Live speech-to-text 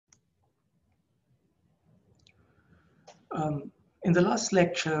In the last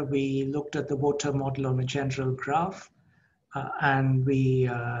lecture, we looked at the water model on a general graph, and we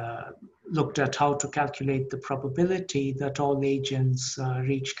looked at how to calculate the probability that all agents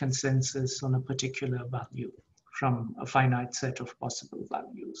reach consensus on a particular value from a finite set of possible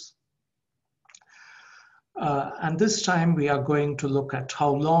values. And this time we are going to look at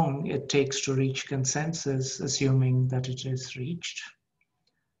how long it takes to reach consensus, assuming that it is reached.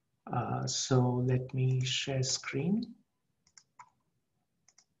 So let me share screen.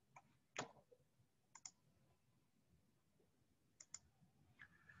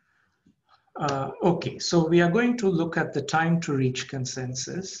 Okay, so we are going to look at the time to reach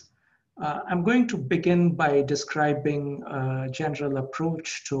consensus. I'm going to begin by describing a general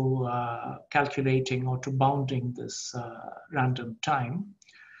approach to calculating or to bounding this random time.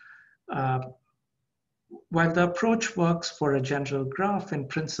 While the approach works for a general graph in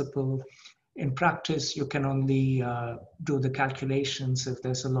principle, in practice, you can only do the calculations if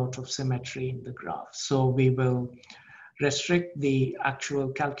there's a lot of symmetry in the graph. So we will restrict the actual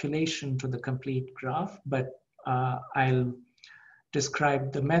calculation to the complete graph, but I'll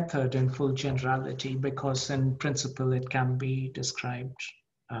describe the method in full generality because in principle it can be described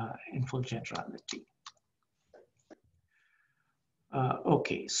in full generality.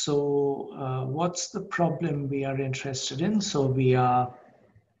 Okay, so what's the problem we are interested in? So we are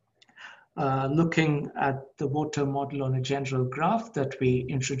looking at the water model on a general graph that we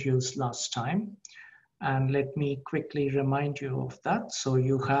introduced last time. And let me quickly remind you of that. So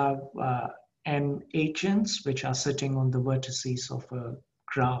you have n agents which are sitting on the vertices of a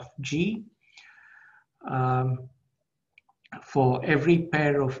graph G. For every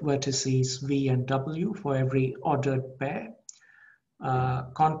pair of vertices V and W, for every ordered pair,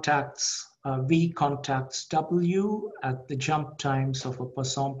 V contacts W at the jump times of a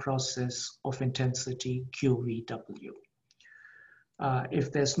Poisson process of intensity QVW.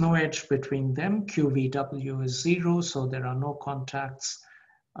 If there's no edge between them, QVW is 0, so there are no contacts.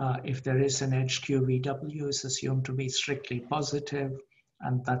 If there is an edge, QVW is assumed to be strictly positive,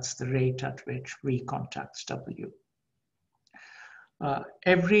 and that's the rate at which V contacts W.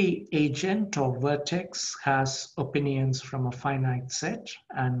 Every agent or vertex has opinions from a finite set,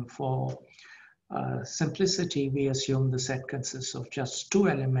 and for simplicity, we assume the set consists of just two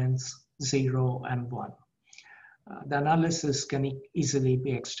elements, 0 and 1. The analysis can easily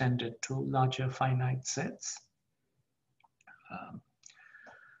be extended to larger finite sets.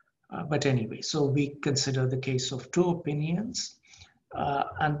 But anyway, so we consider the case of two opinions.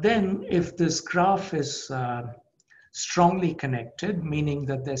 And then if this graph is strongly connected, meaning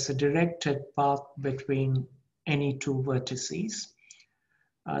that there's a directed path between any two vertices,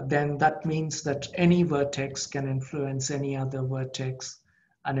 then that means that any vertex can influence any other vertex,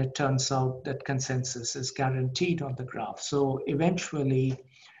 and it turns out that consensus is guaranteed on the graph. So eventually,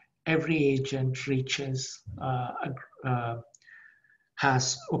 every agent reaches,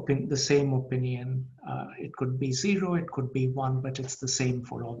 has the same opinion. It could be 0, it could be 1, but it's the same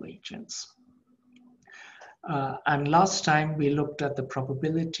for all agents. And last time we looked at the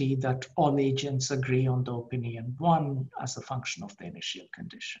probability that all agents agree on the opinion 1 as a function of the initial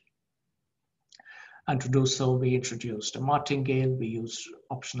condition. And to do so, we introduced a martingale, we used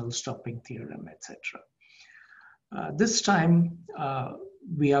optional stopping theorem, etc. This time,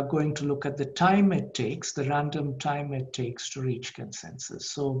 we are going to look at the time it takes, the random time it takes to reach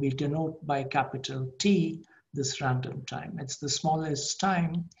consensus. So we denote by capital T this random time. It's the smallest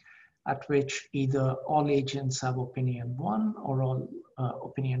time at which either all agents have opinion 1 or all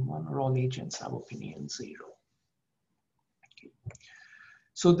all agents have opinion 0. Okay.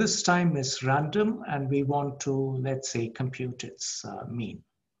 So this time is random, and we want to, let's say, compute its mean.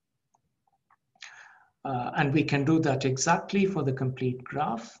 And we can do that exactly for the complete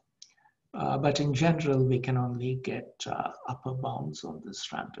graph, but in general, we can only get upper bounds on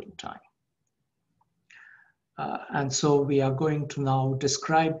this random time. And so we are going to now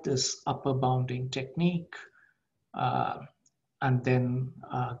describe this upper bounding technique and then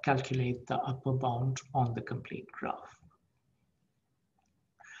calculate the upper bound on the complete graph.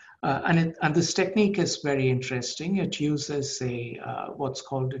 And this technique is very interesting. It uses what's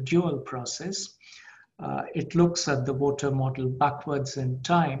called a dual process. It looks at the water model backwards in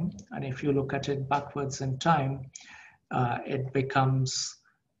time. And if you look at it backwards in time, it becomes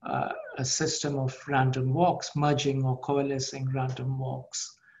a system of random walks, merging or coalescing random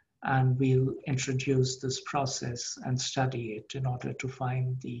walks. And we'll introduce this process and study it in order to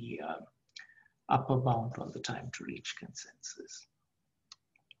find the upper bound on the time to reach consensus.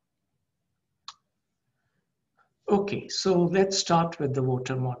 Okay, so let's start with the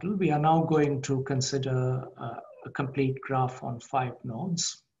water model. We are now going to consider a complete graph on 5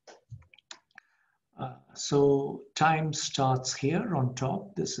 nodes. So time starts here on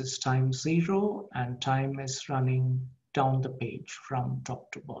top. This is time 0, and time is running down the page from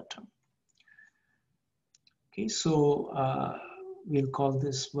top to bottom. Okay, so we'll call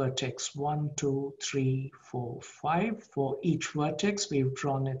this vertex 1, 2, 3, 4, 5. For each vertex, we've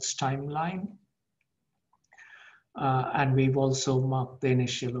drawn its timeline. And we've also marked the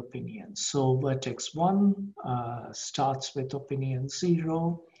initial opinion. So vertex 1 starts with opinion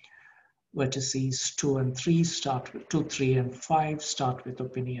 0. Vertices 2 and 3 start with 2, 3, and 5 start with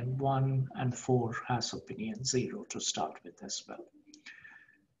opinion 1, and 4 has opinion 0 to start with as well.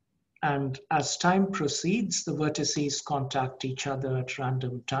 And as time proceeds, the vertices contact each other at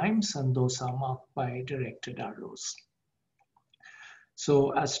random times, and those are marked by directed arrows.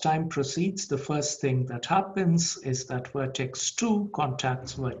 So as time proceeds, the first thing that happens is that vertex 2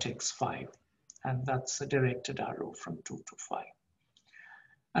 contacts vertex 5, and that's a directed arrow from 2 to 5.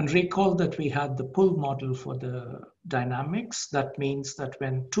 And recall that we had the pull model for the dynamics. That means that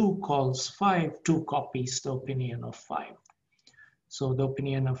when 2 calls 5, 2 copies the opinion of 5. So the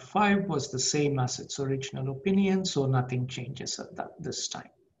opinion of 5 was the same as its original opinion, so nothing changes at this time.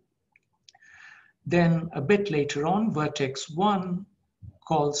 Then a bit later on, vertex 1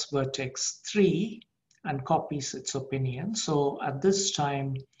 calls vertex 3 and copies its opinion. So at this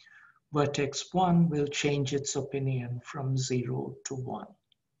time, vertex 1 will change its opinion from 0 to 1.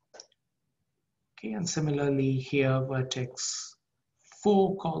 Okay, and similarly here, vertex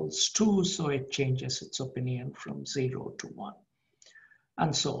 4 calls 2, so it changes its opinion from 0 to 1,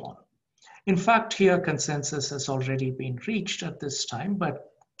 and so on. In fact, here consensus has already been reached at this time,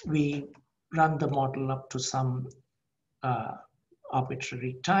 but we run the model up to some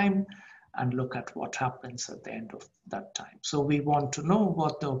arbitrary time and look at what happens at the end of that time. So we want to know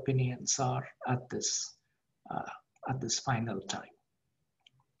what the opinions are at this final time.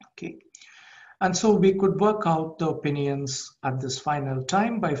 Okay. And so we could work out the opinions at this final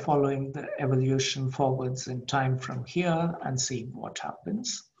time by following the evolution forwards in time from here and see what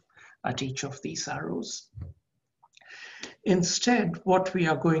happens at each of these arrows. Instead, what we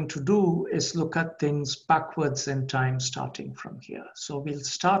are going to do is look at things backwards in time starting from here. So we'll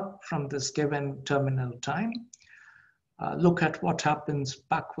start from this given terminal time, look at what happens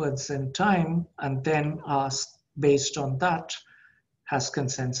backwards in time, and then ask, based on that, has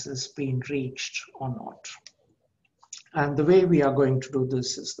consensus been reached or not? And the way we are going to do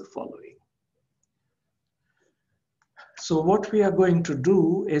this is the following. So what we are going to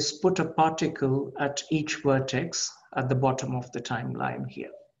do is put a particle at each vertex at the bottom of the timeline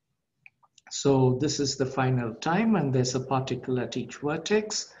here. So this is the final time, and there's a particle at each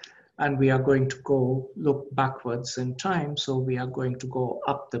vertex, and we are going to go look backwards in time. So we are going to go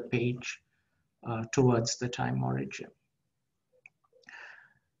up the page towards the time origin.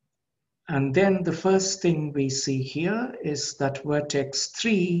 And then the first thing we see here is that vertex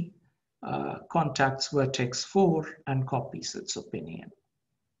 3 contacts vertex 4 and copies its opinion.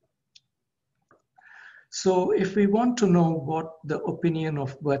 So if we want to know what the opinion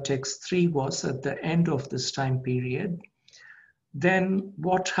of vertex 3 was at the end of this time period, then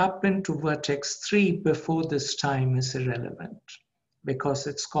what happened to vertex 3 before this time is irrelevant because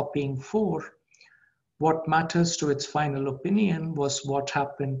it's copying 4. What matters to its final opinion was what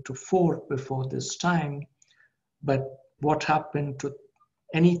happened to 4 before this time, but what happened to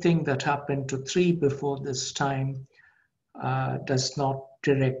anything that happened to 3 before this time does not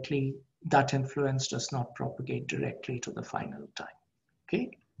directly, that influence does not propagate directly to the final time.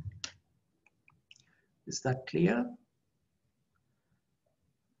 Okay? Is that clear?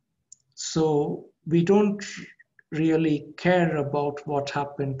 So we don't really care about what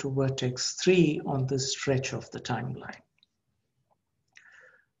happened to vertex 3 on this stretch of the timeline.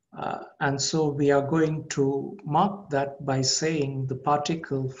 And so we are going to mark that by saying the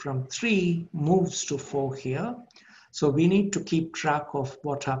particle from 3 moves to 4 here. So we need to keep track of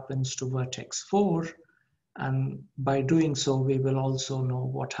what happens to vertex 4. And by doing so, we will also know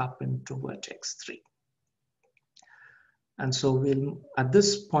what happened to vertex 3. And so we'll, at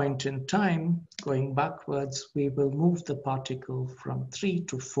this point in time, going backwards, we will move the particle from 3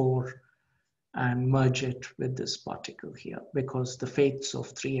 to 4 and merge it with this particle here, because the fates of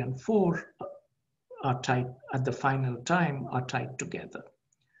 3 and 4 are tied at the final time, are tied together.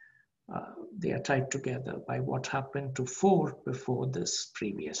 They are tied together by what happened to 4 before this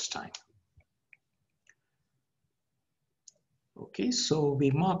previous time. Okay, so we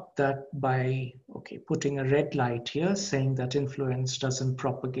mark that by putting a red light here, saying that influence doesn't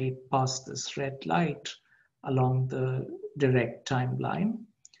propagate past this red light along the direct timeline.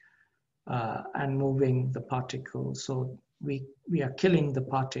 and moving the particle. So we are killing the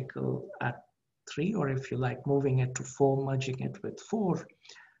particle at 3, or if you like, moving it to 4, merging it with 4.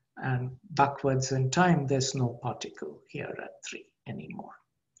 And backwards in time, there's no particle here at 3 anymore.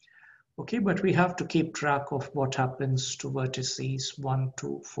 Okay, but we have to keep track of what happens to vertices 1,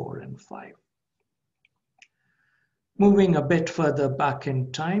 2, 4, and 5. Moving a bit further back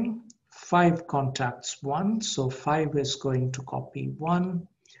in time, 5 contacts 1, so 5 is going to copy 1,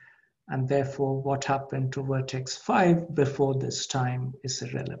 and therefore what happened to vertex 5 before this time is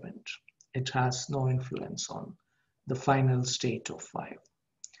irrelevant. It has no influence on the final state of 5.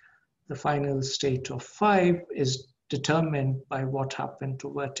 The final state of 5 is determined by what happened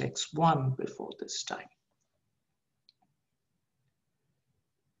to vertex 1 before this time.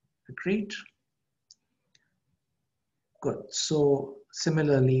 Agreed? Good. So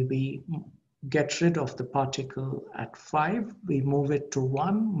similarly, we get rid of the particle at 5. We move it to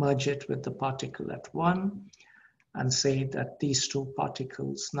 1, merge it with the particle at 1, and say that these two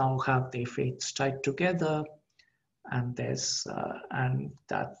particles now have their fates tied together, and there's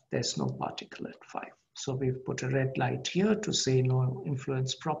no particle at 5. So we've put a red light here to say no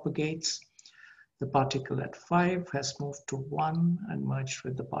influence propagates. The particle at 5 has moved to 1 and merged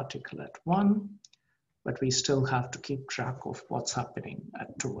with the particle at 1, but we still have to keep track of what's happening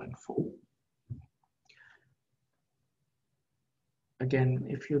at 2 and 4. Again,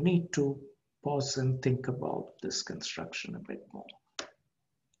 if you need to, pause and think about this construction a bit more.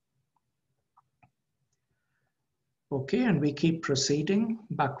 Okay, and we keep proceeding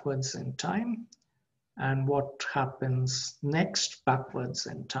backwards in time. And what happens next backwards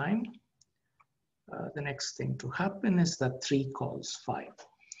in time? The next thing to happen is that 3 calls 5.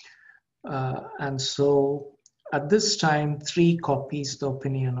 And so at this time, 3 copies the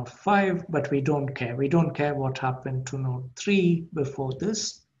opinion of 5, but we don't care. We don't care what happened to node 3 before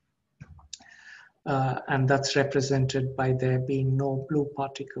this. And that's represented by there being no blue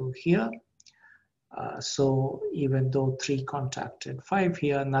particle here. So even though 3 contacted 5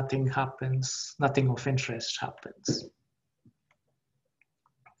 here, nothing happens, nothing of interest happens.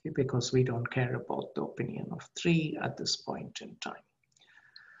 Okay, because we don't care about the opinion of 3 at this point in time.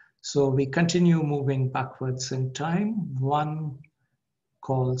 So we continue moving backwards in time. 1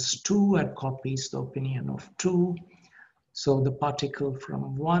 calls 2 and copies the opinion of 2. So the particle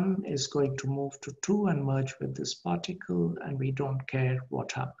from 1 is going to move to 2 and merge with this particle, and we don't care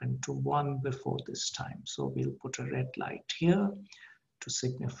what happened to 1 before this time. So we'll put a red light here to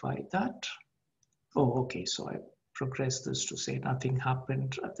signify that. Oh, okay, so I progressed this to say nothing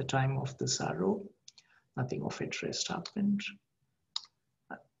happened at the time of this arrow. Nothing of interest happened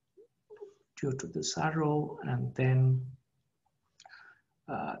due to this arrow, and then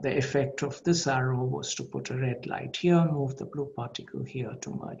the effect of this arrow was to put a red light here, move the blue particle here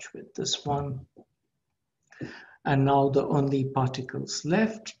to merge with this one. And now the only particles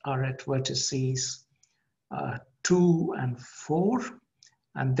left are at vertices 2 and 4.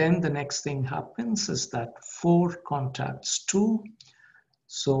 And then the next thing happens is that 4 contacts 2.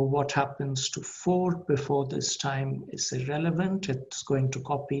 So what happens to 4 before this time is irrelevant. It's going to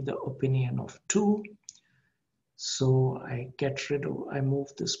copy the opinion of 2. So I move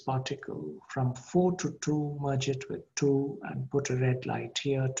this particle from 4 to 2, merge it with 2, and put a red light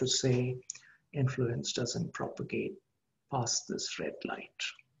here to say influence doesn't propagate past this red light.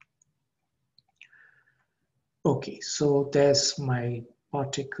 Okay, so there's my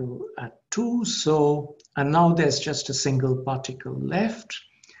particle at 2. So, and now there's just a single particle left.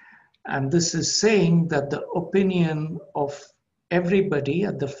 And this is saying that the opinion of everybody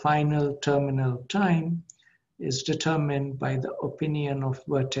at the final terminal time is determined by the opinion of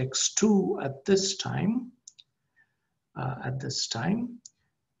vertex 2 at this time.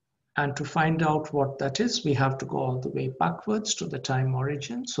 And to find out what that is, we have to go all the way backwards to the time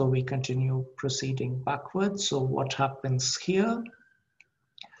origin. So we continue proceeding backwards. So what happens here?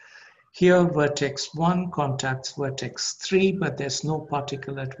 Here, vertex 1 contacts vertex 3, but there's no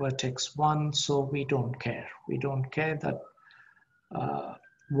particle at vertex 1, so we don't care. We don't care that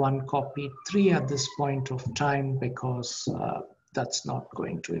 1 copied 3 at this point of time, because that's not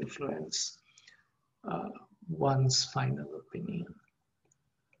going to influence 1's final opinion.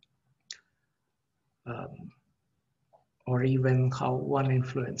 Or even how 1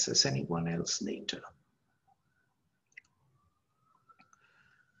 influences anyone else later.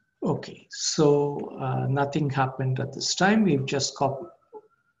 Okay, so nothing happened at this time. We've just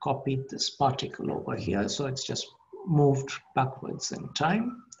copied this particle over here, so it's just moved backwards in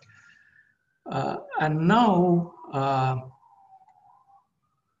time. And now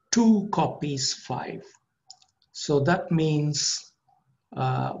 2 copies 5. So that means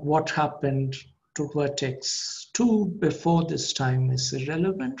What happened to vertex 2 before this time is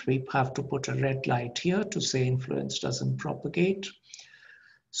irrelevant. We have to put a red light here to say influence doesn't propagate.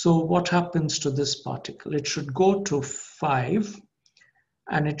 So what happens to this particle? It should go to 5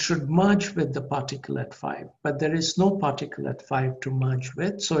 and it should merge with the particle at 5, but there is no particle at 5 to merge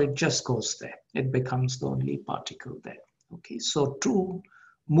with, so it just goes there. It becomes the only particle there. Okay, so 2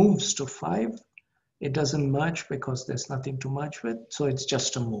 moves to 5. It doesn't merge because there's nothing to merge with, so it's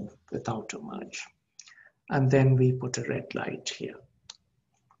just a move without a merge. And then we put a red light here.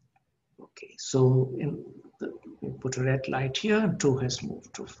 Okay, so we put a red light here and 2 has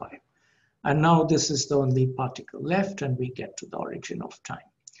moved to 5. And now this is the only particle left and we get to the origin of time.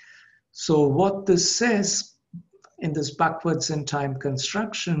 So what this says in this backwards in time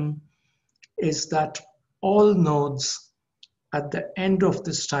construction is that all nodes at the end of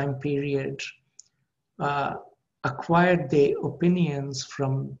this time period acquired their opinions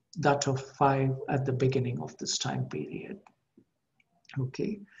from that of 5 at the beginning of this time period.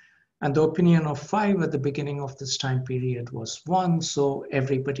 Okay, and the opinion of 5 at the beginning of this time period was 1, so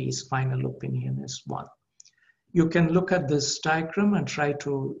everybody's final opinion is 1. You can look at this diagram and try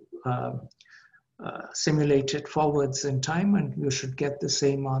to simulate it forwards in time, and you should get the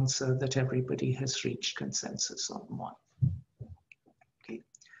same answer that everybody has reached consensus on 1.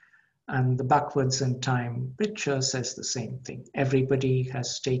 And the backwards in time picture says the same thing. Everybody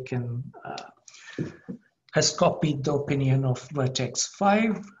has taken, has copied the opinion of vertex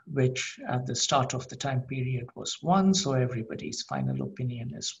 5, which at the start of the time period was 1. So everybody's final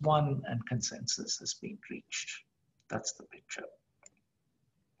opinion is 1 and consensus has been reached. That's the picture.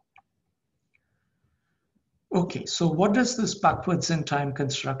 Okay, so what does this backwards in time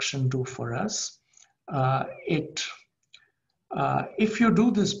construction do for us? If you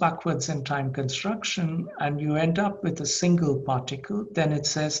do this backwards in time construction and you end up with a single particle, then it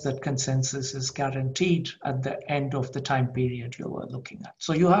says that consensus is guaranteed at the end of the time period you are looking at.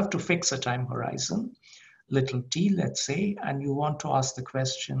 So you have to fix a time horizon, little t, let's say, and you want to ask the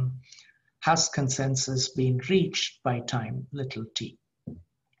question, has consensus been reached by time, little t?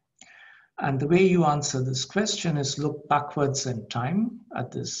 And the way you answer this question is look backwards in time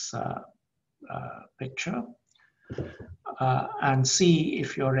at this picture. And see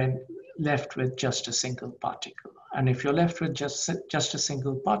if you're left with just a single particle. And if you're left with just a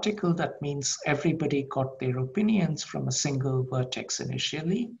single particle, that means everybody got their opinions from a single vertex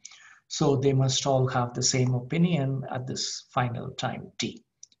initially. So they must all have the same opinion at this final time t,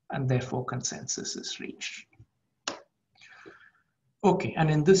 and therefore consensus is reached. Okay, and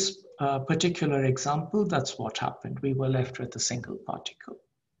in this particular example, that's what happened. We were left with a single particle.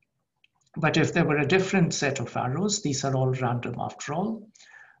 But if there were a different set of arrows, these are all random after all,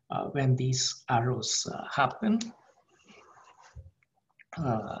 when these arrows happen.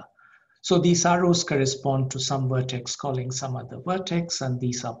 So these arrows correspond to some vertex calling some other vertex, and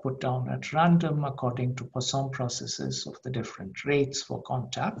these are put down at random according to Poisson processes of the different rates for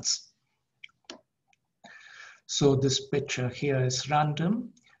contacts. So this picture here is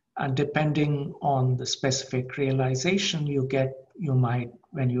random, and depending on the specific realization you get, you might,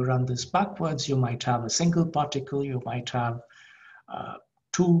 when you run this backwards, you might have a single particle, you might have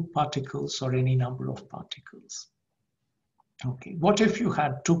 2 particles or any number of particles. Okay, what if you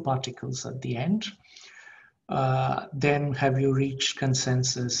had 2 particles at the end? Then have you reached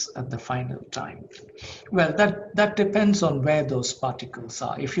consensus at the final time? Well, that depends on where those particles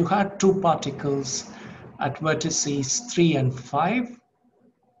are. If you had 2 particles at vertices 3 and 5,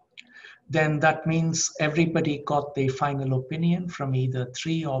 then that means everybody got their final opinion from either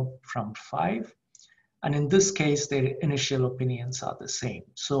 3 or from 5. And in this case, their initial opinions are the same.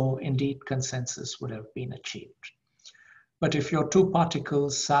 So indeed, consensus would have been achieved. But if your 2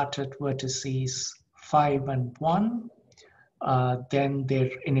 particles sat at vertices 5 and 1, then their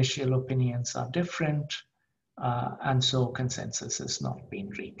initial opinions are different. And so consensus has not been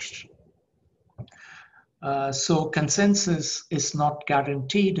reached. So consensus is not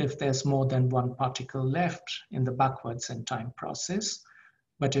guaranteed if there's more than 1 particle left in the backwards in time process.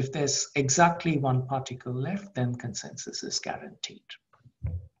 But if there's exactly 1 particle left, then consensus is guaranteed.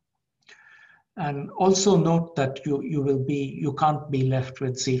 And also note that you can't be left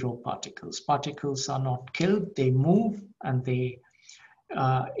with 0 particles. Particles are not killed, they move, and they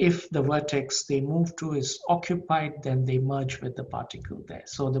if the vertex they move to is occupied, then they merge with the particle there.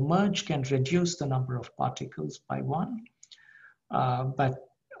 So the merge can reduce the number of particles by 1, but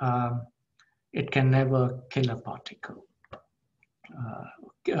it can never kill a particle,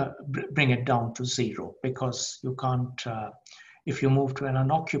 bring it down to 0, because you can't, if you move to an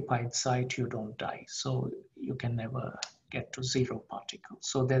unoccupied site, you don't die. So you can never get to 0 particles.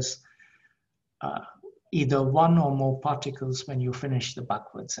 So there's either one or more particles when you finish the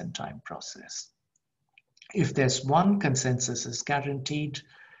backwards in time process. If there's one, consensus is guaranteed.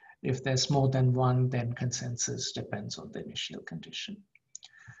 If there's more than one, then consensus depends on the initial condition.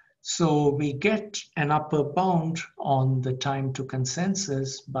 So we get an upper bound on the time to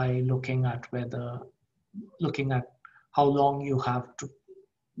consensus by looking at how long you have to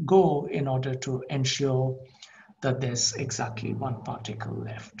go in order to ensure that there's exactly one particle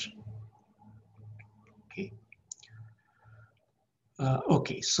left. Okay.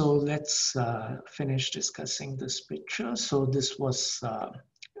 Okay, so let's finish discussing this picture. So this was,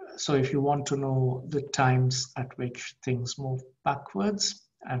 so if you want to know the times at which things move backwards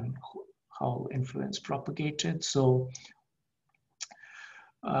and how influence propagated, so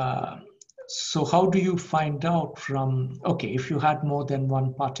how do you find out from, okay, if you had more than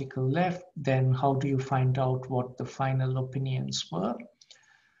one particle left, then how do you find out what the final opinions were?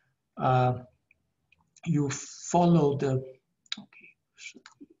 You follow the,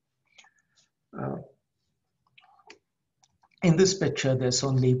 in this picture, there's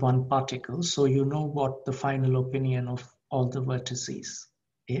only one particle, so you know what the final opinion of all the vertices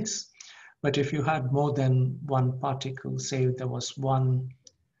is. But if you had more than one particle, say there was one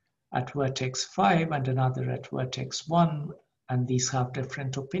at vertex 5 and another at vertex 1, and these have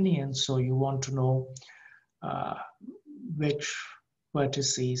different opinions, so you want to know which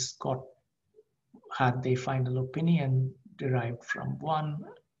vertices had their final opinion derived from 1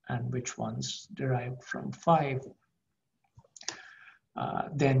 and which ones derived from 5.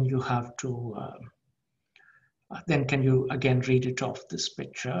 Then you have to, then can you again read it off this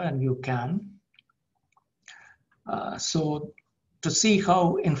picture, and you can. So to see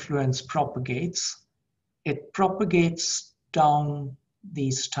how influence propagates, it propagates down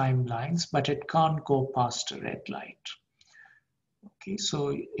these timelines, but it can't go past a red light. Okay,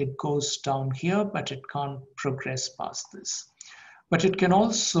 so it goes down here, but it can't progress past this. But it can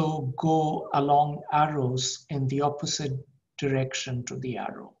also go along arrows in the opposite direction to the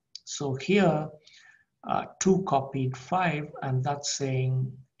arrow. So here, 2 copied 5, and that's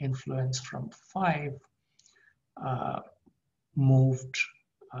saying influence from 5 moved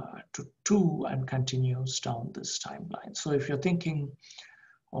to 2 and continues down this timeline. So if you're thinking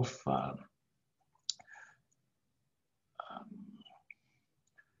of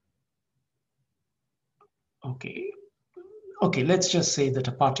okay, let's just say that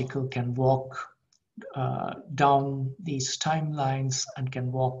a particle can walk down these timelines and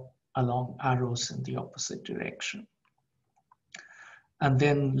can walk along arrows in the opposite direction. And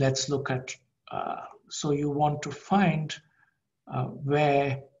then let's look at, so you want to find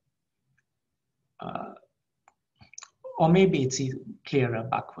where, or maybe it's clearer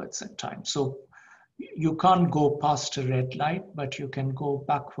backwards in time. So you can't go past a red light, but you can go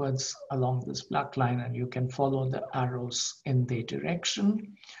backwards along this black line and you can follow the arrows in their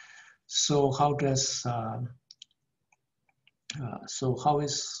direction. So how does,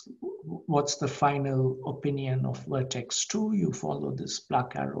 what's the final opinion of vertex 2? You follow this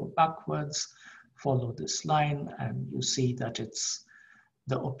black arrow backwards, follow this line, and you see that it's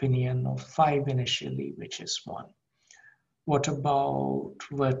the opinion of 5 initially, which is 1. What about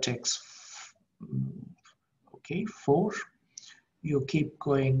vertex 4? You keep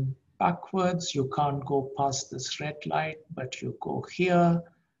going backwards. You can't go past this red light, but you go here.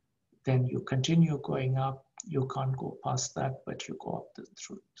 Then you continue going up. You can't go past that, but you go up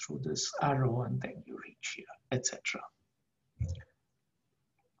through this arrow, and then you reach here, etc.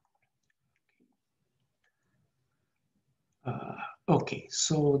 Okay,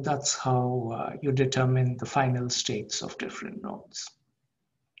 so that's how you determine the final states of different nodes.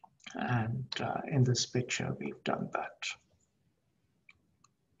 And in this picture, we've done that.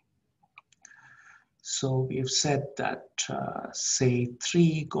 So we've said that, say,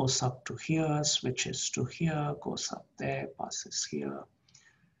 3 goes up to here, switches to here, goes up there, passes here,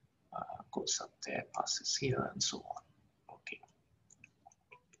 goes up there, passes here, and so on. Okay.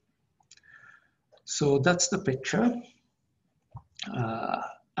 So that's the picture.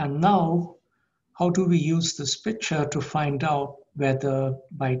 And now, how do we use this picture to find out whether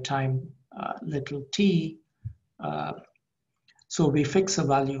by time little t, so we fix a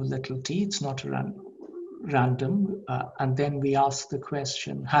value little t, it's not random, and then we ask the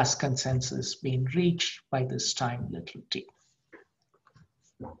question, has consensus been reached by this time little t?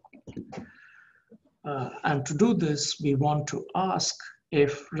 And to do this, we want to ask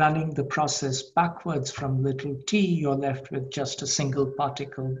if running the process backwards from little t, you're left with just a single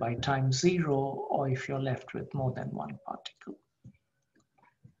particle by time 0, or if you're left with more than one particle.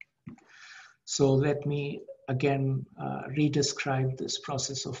 So let me again re-describe this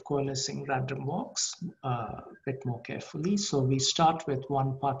process of coalescing random walks a bit more carefully. So we start with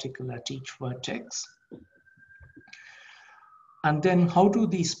one particle at each vertex. And then how do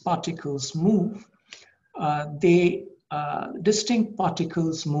these particles move? Distinct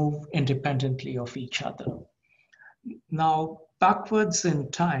particles move independently of each other. Now, backwards in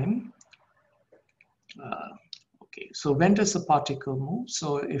time, okay, so when does a particle move?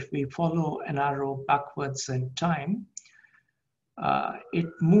 So if we follow an arrow backwards in time, it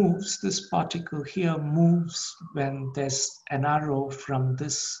moves, this particle here moves when there's an arrow from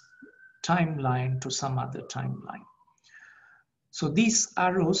this timeline to some other timeline. So these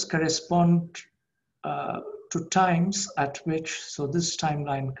arrows correspond to times at which, so this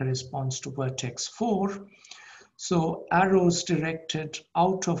timeline corresponds to vertex 4. So arrows directed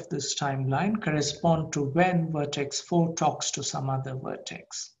out of this timeline correspond to when vertex 4 talks to some other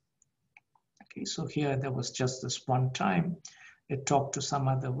vertex. Okay, so here there was just this one time. It talked to some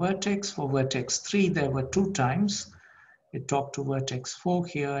other vertex. For vertex 3, there were 2 times. It talked to vertex 4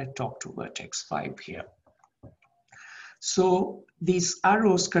 here, it talked to vertex 5 here. So these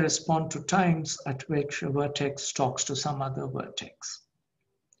arrows correspond to times at which a vertex talks to some other vertex.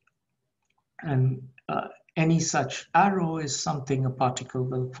 And any such arrow is something a particle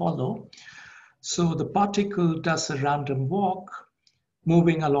will follow. So the particle does a random walk,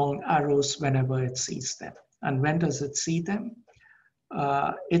 moving along arrows whenever it sees them. And when does it see them?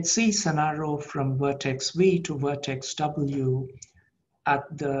 It sees an arrow from vertex V to vertex W at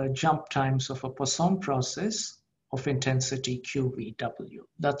the jump times of a Poisson process of intensity QVW.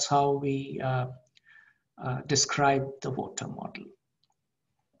 That's how we describe the water model,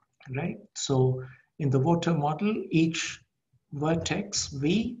 right? So in the water model, each vertex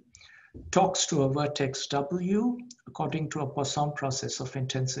V talks to a vertex W according to a Poisson process of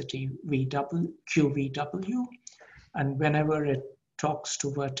intensity QVW, and whenever it talks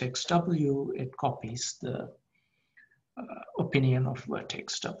to vertex W, it copies the opinion of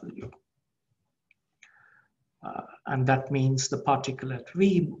vertex W. And that means the particle at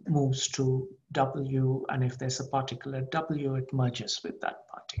V moves to W, and if there's a particle at W, it merges with that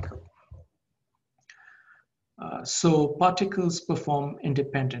particle. So particles perform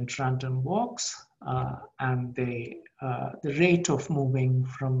independent random walks, and the rate of moving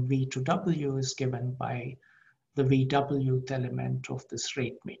from V to W is given by the VW element of this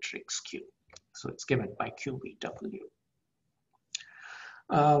rate matrix Q. So it's given by QVW.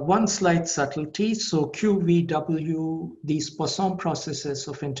 One slight subtlety, so QVW, these Poisson processes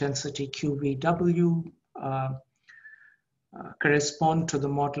of intensity QVW correspond to the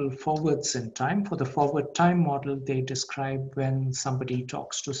model forwards in time. For the forward time model, they describe when somebody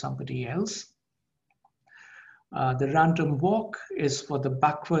talks to somebody else. The random walk is for the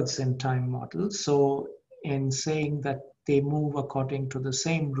backwards in time model. So in saying that they move according to the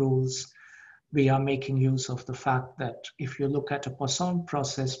same rules, we are making use of the fact that if you look at a Poisson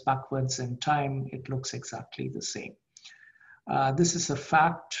process backwards in time, it looks exactly the same. This is a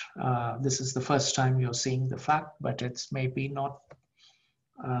fact. This is the first time you're seeing the fact, but it's maybe not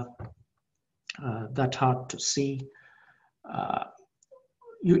that hard to see.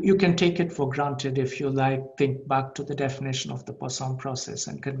 You can take it for granted if you like, think back to the definition of the Poisson process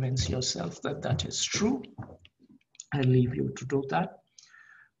and convince yourself that that is true. I'll leave you to do that.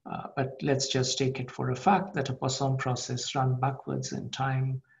 But let's just take it for a fact that a Poisson process run backwards in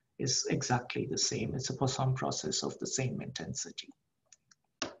time is exactly the same. It's a Poisson process of the same intensity.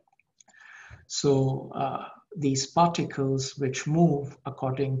 So these particles which move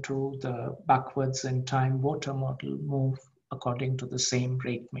according to the backwards in time water model move according to the same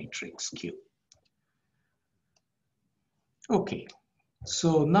rate matrix Q. Okay,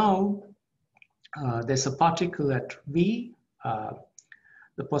 so now there's a particle at V.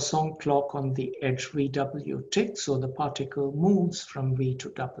 The Poisson clock on the edge VW ticks, so the particle moves from V to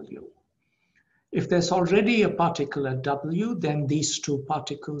W. If there's already a particle at W, then these two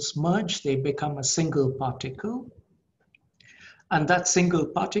particles merge, they become a single particle. And that single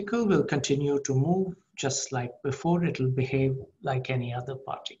particle will continue to move just like before. It'll behave like any other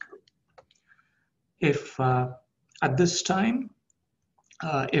particle. If at this time,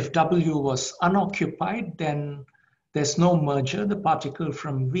 if W was unoccupied, then there's no merger. The particle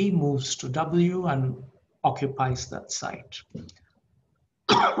from V moves to W and occupies that site.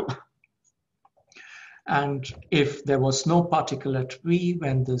 And if there was no particle at V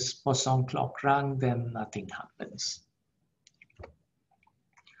when this Poisson clock rang, then nothing happens.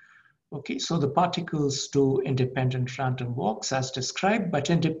 Okay, so the particles do independent random walks as described, but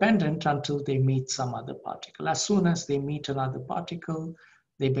independent until they meet some other particle. As soon as they meet another particle,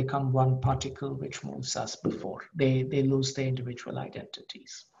 they become one particle which moves as before. They lose their individual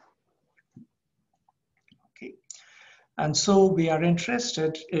identities. Okay. And so we are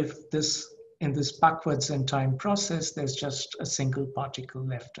interested if in this backwards in time process, there's just a single particle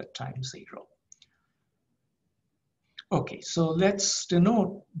left at time 0. Okay, so let's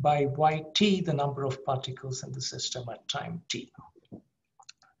denote by yt the number of particles in the system at time t.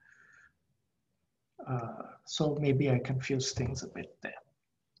 So maybe I confused things a bit there.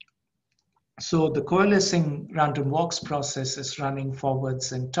 So the coalescing random walks process is running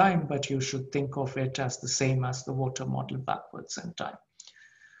forwards in time, but you should think of it as the same as the water model backwards in time.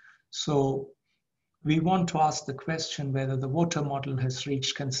 So we want to ask the question whether the water model has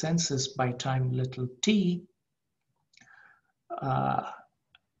reached consensus by time little t.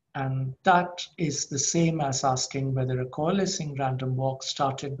 And that is the same as asking whether a coalescing random walk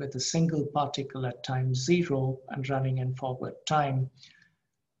started with a single particle at time 0 and running in forward time.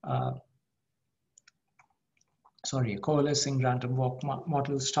 A coalescing random walk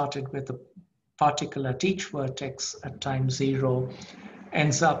model started with a particle at each vertex at time 0,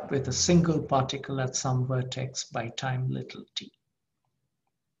 ends up with a single particle at some vertex by time little t.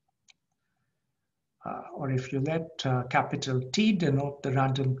 Or if you let capital T denote the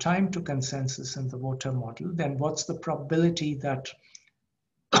random time to consensus in the water model, then what's the probability that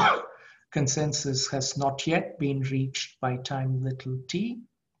consensus has not yet been reached by time little t?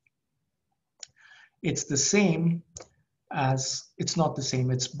 It's the same as, it's not the same,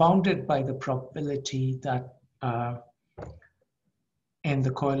 it's bounded by the probability that in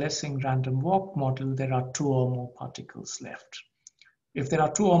the coalescing random walk model, there are 2 or more particles left. If there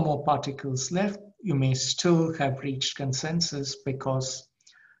are 2 or more particles left, you may still have reached consensus because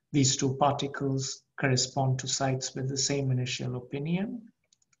these 2 particles correspond to sites with the same initial opinion.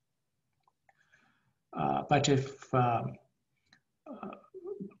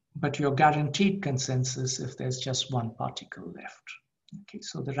 But you're guaranteed consensus if there's just 1 particle left. Okay,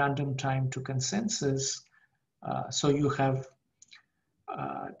 so the random time to consensus, so you have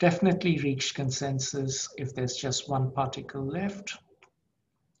definitely reached consensus if there's just 1 particle left.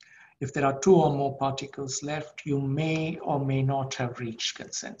 If there are 2 or more particles left, you may or may not have reached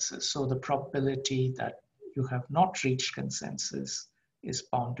consensus. So the probability that you have not reached consensus is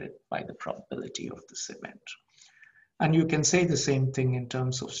bounded by the probability of this event. And you can say the same thing in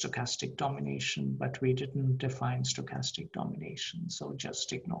terms of stochastic domination, but we didn't define stochastic domination, so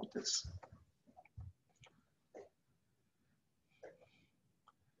just ignore this.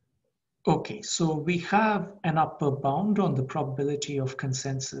 Okay, so we have an upper bound on the probability of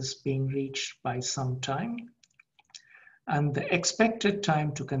consensus being reached by some time. And the expected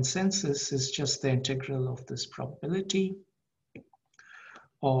time to consensus is just the integral of this probability.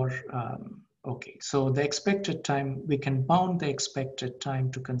 Or, okay, so the expected time, we can bound the expected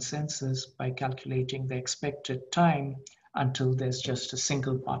time to consensus by calculating the expected time until there's just a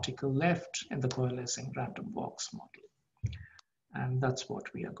single particle left in the coalescing random walks model. And that's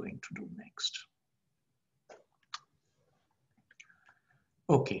what we are going to do next.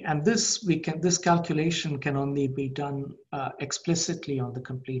 Okay, and this calculation can only be done explicitly on the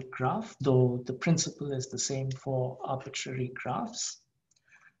complete graph, though the principle is the same for arbitrary graphs.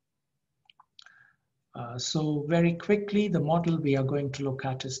 So very quickly, the model we are going to look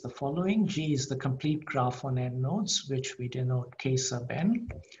at is the following. G is the complete graph on n nodes, which we denote K sub n.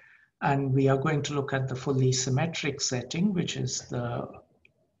 And we are going to look at the fully symmetric setting, which is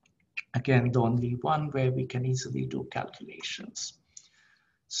again, the only one where we can easily do calculations.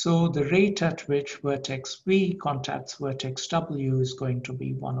 So the rate at which vertex V contacts vertex W is going to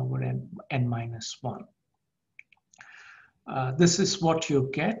be 1 over n minus 1. This is what you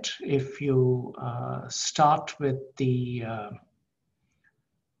get if you start with the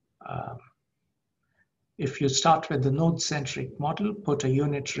node-centric model, put a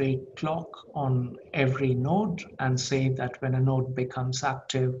unit rate clock on every node and say that when a node becomes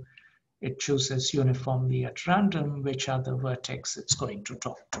active, it chooses uniformly at random which other vertex it's going to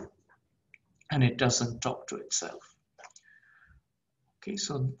talk to. And it doesn't talk to itself. Okay,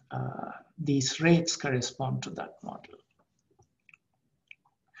 so these rates correspond to that model.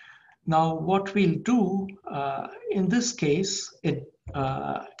 Now, what we'll do in this case, in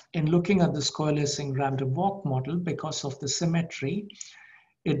looking at this coalescing random walk model, because of the symmetry,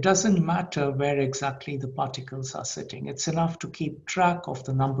 it doesn't matter where exactly the particles are sitting. It's enough to keep track of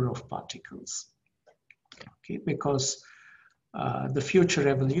the number of particles, okay? Because the future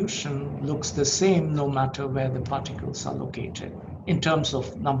evolution looks the same no matter where the particles are located. In terms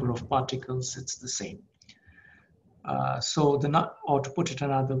of number of particles, it's the same. Or to put it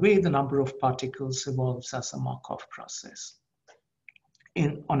another way, the number of particles evolves as a Markov process.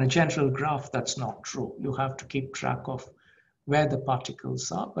 on a general graph, that's not true. You have to keep track of where the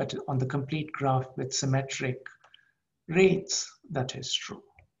particles are, but on the complete graph with symmetric rates, that is true.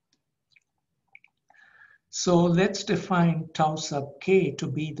 So let's define tau sub k to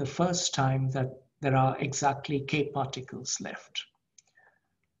be the first time that there are exactly k particles left.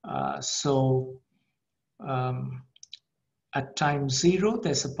 At time 0,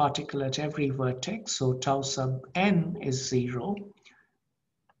 there's a particle at every vertex, so tau sub n is 0.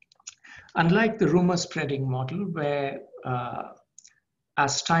 Unlike the rumor spreading model, where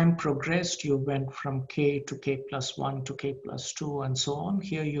as time progressed, you went from k to k plus 1 to k plus 2 and so on.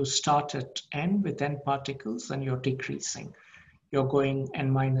 Here you start at n with n particles and you're decreasing. You're going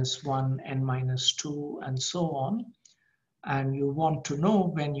n minus 1, n minus 2, and so on. And you want to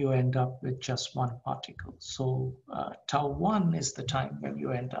know when you end up with just one particle. So tau 1 is the time when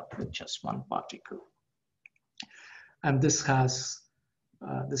you end up with just one particle. And this has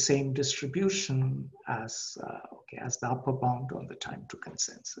the same distribution as the upper bound on the time to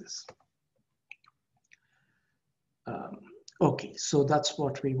consensus. Okay, so that's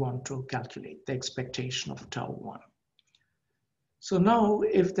what we want to calculate, the expectation of tau 1. So now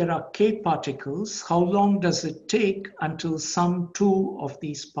if there are k particles, how long does it take until some 2 of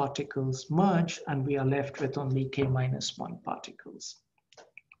these particles merge and we are left with only k minus 1 particles?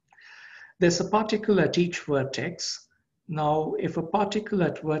 There's a particle at each vertex. Now, if a particle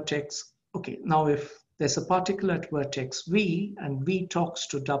at vertex, if there's a particle at vertex V and V talks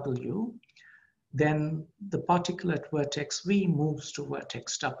to W, then the particle at vertex V moves to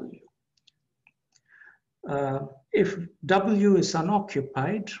vertex W. If W is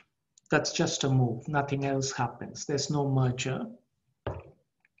unoccupied, that's just a move, nothing else happens. There's no merger.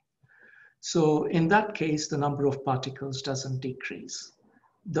 So in that case, the number of particles doesn't decrease.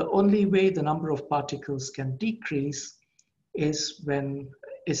 The only way the number of particles can decrease is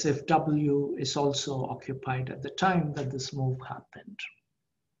if W is also occupied at the time that this move happened.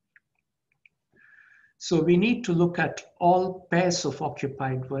 So we need to look at all pairs of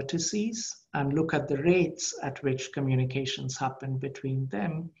occupied vertices and look at the rates at which communications happen between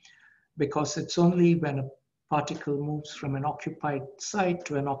them, because it's only when a particle moves from an occupied site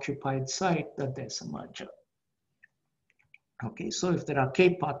to an occupied site that there's a merger. Okay, so if there are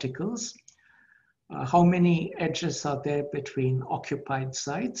k particles, how many edges are there between occupied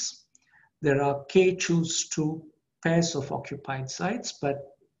sites? There are k choose 2 pairs of occupied sites, but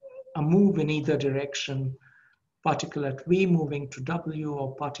a move in either direction, particle at V moving to W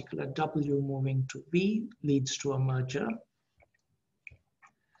or particle at W moving to V, leads to a merger.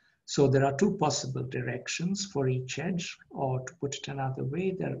 So there are 2 possible directions for each edge, or to put it another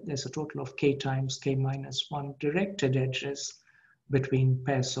way, there's a total of k times k minus 1 directed edges between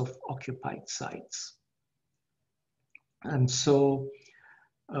pairs of occupied sites. And so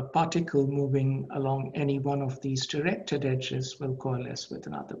a particle moving along any one of these directed edges will coalesce with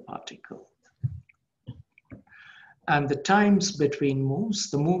another particle. And the times between moves,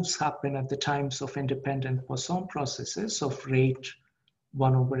 the moves happen at the times of independent Poisson processes of rate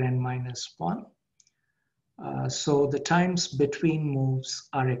 1 over n minus 1. So the times between moves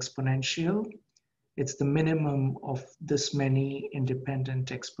are exponential. It's the minimum of this many independent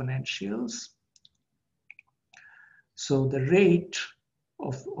exponentials. So the rate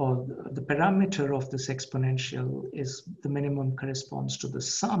or the parameter of this exponential is the minimum corresponds to the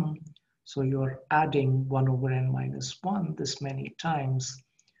sum. So you're adding 1 over n minus 1 this many times.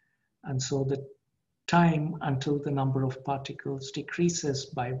 And so the time until the number of particles decreases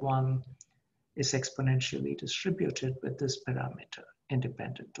by 1 is exponentially distributed with this parameter,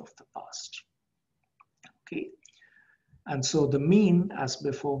 independent of the past. Okay. And so the mean, as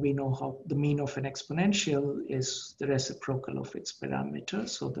before, we know how the mean of an exponential is the reciprocal of its parameter.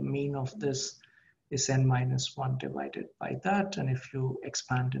 So the mean of this is n minus 1 divided by that. And if you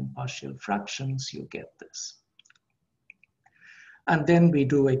expand in partial fractions, you get this. And then we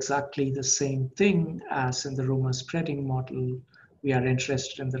do exactly the same thing as in the rumor spreading model. We are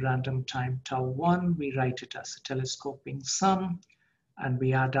interested in the random time tau 1. We write it as a telescoping sum, and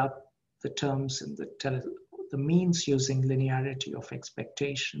we add up the terms in the means using linearity of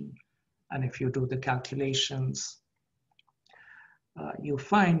expectation. And if you do the calculations, you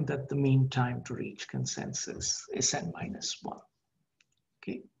find that the mean time to reach consensus is n minus 1.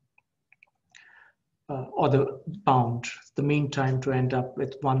 Okay. Or the bound, the mean time to end up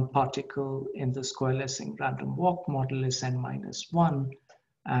with one particle in this coalescing random walk model is n minus 1.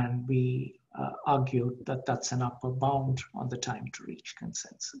 And we argued that that's an upper bound on the time to reach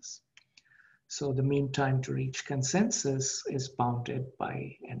consensus. So the mean time to reach consensus is bounded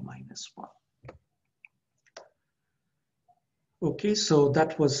by n minus 1. Okay, so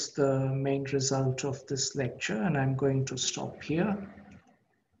that was the main result of this lecture, and I'm going to stop here.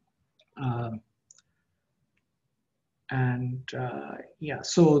 Yeah,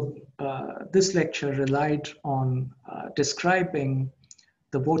 so this lecture relied on describing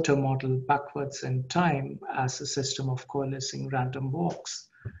the voter model backwards in time as a system of coalescing random walks.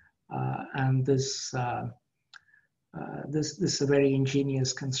 And this is a very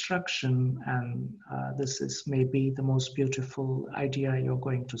ingenious construction, and this is maybe the most beautiful idea you're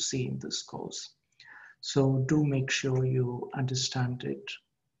going to see in this course. So do make sure you understand it.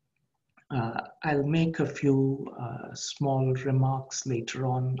 I'll make a few small remarks later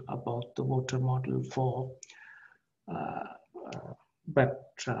on about the voter model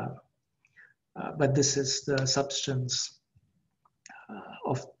but this is the substance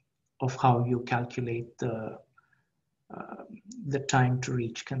of how you calculate the time to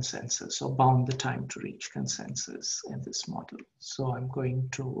reach consensus, or bound the time to reach consensus in this model. So I'm going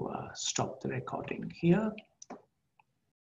to stop the recording here.